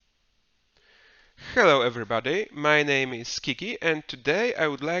Hello everybody, my name is Kiki and today I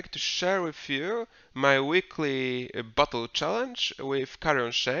would like to share with you my weekly bottle challenge with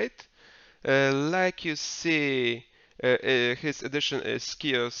CARRION Shade. Like you see, his edition is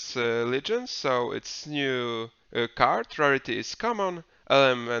Chaos Legends, so it's new card, rarity is common,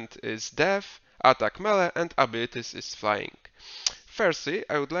 element is death, attack melee and abilities is flying. Firstly,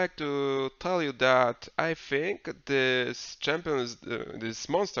 I would like to tell you that I think this champion this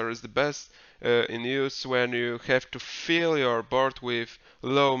monster is the best in use when you have to fill your board with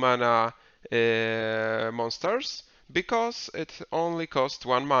low mana monsters because it only costs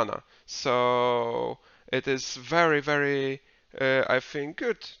 1 mana. So it is very I think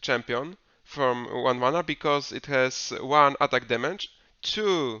good champion from 1 mana because it has 1 attack damage,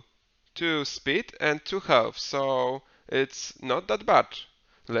 2 speed and 2 health. So it's not that bad,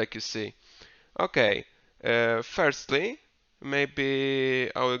 like you see. Okay, firstly,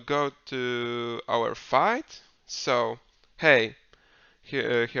 maybe I will go to our fight. So, hey,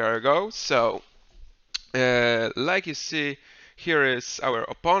 here I go. So, like you see, here is our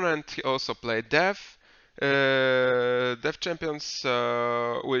opponent. He also played Death. Death champions,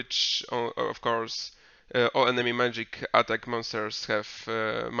 which of course all enemy magic attack monsters have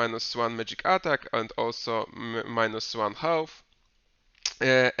 -1 magic attack and also -1 health.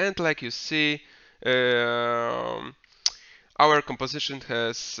 And like you see, our composition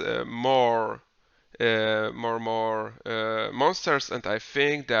has more monsters, and I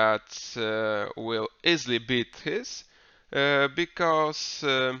think that will easily beat his because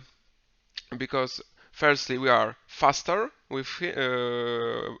firstly we are faster with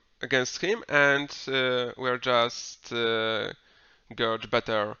against him, and we are just got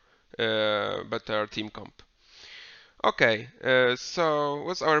better team comp. Okay, so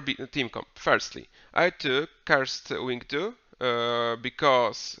what's our team comp? Firstly, I took Cursed Wing 2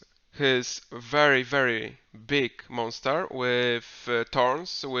 because he's very big monster with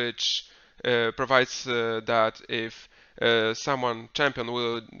thorns, which provides that if someone champion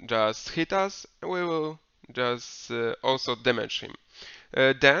will just hit us, we will just also damage him.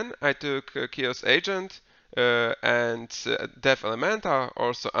 Then I took Chaos Agent and Death Elemental,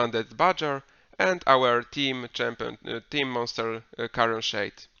 also Undead Badger, and our team champion, team monster CARRION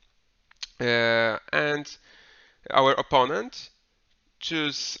Shade. And our opponent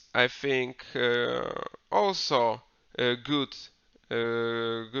choose, I think, also a good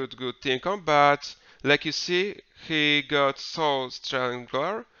team comp, but like you see, he got Soul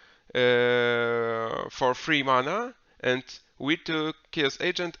Strangler for 3 mana, and we took Chaos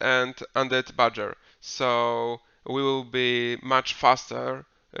Agent and Undead Badger. So we will be much faster,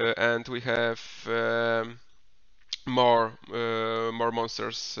 and we have more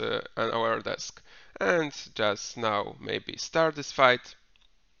monsters on our desk. And just now maybe start this fight.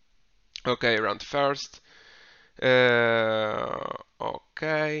 Okay, round first.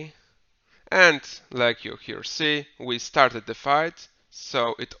 Okay. And like you here see, we started the fight,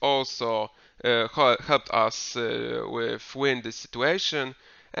 so it also helped us with win the situation.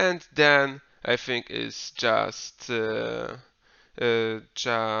 And then I think it's just we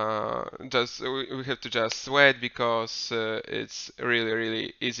have to just wait because it's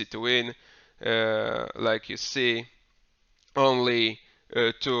really easy to win. Like you see, only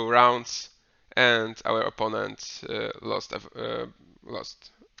 2 rounds, and our opponent lost.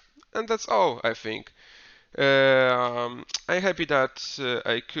 And that's all, I think. I'm happy that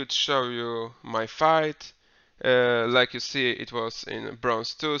I could show you my fight. Like you see, it was in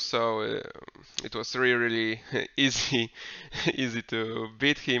bronze 2, so it was really easy to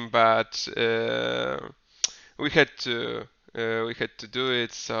beat him, but we had to do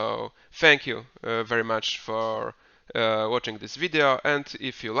it. So thank you very much for watching this video, and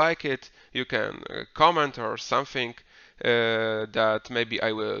if you like it, you can comment or something that maybe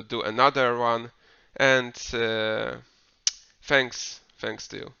I will do another one. And thanks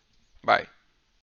to you. Bye.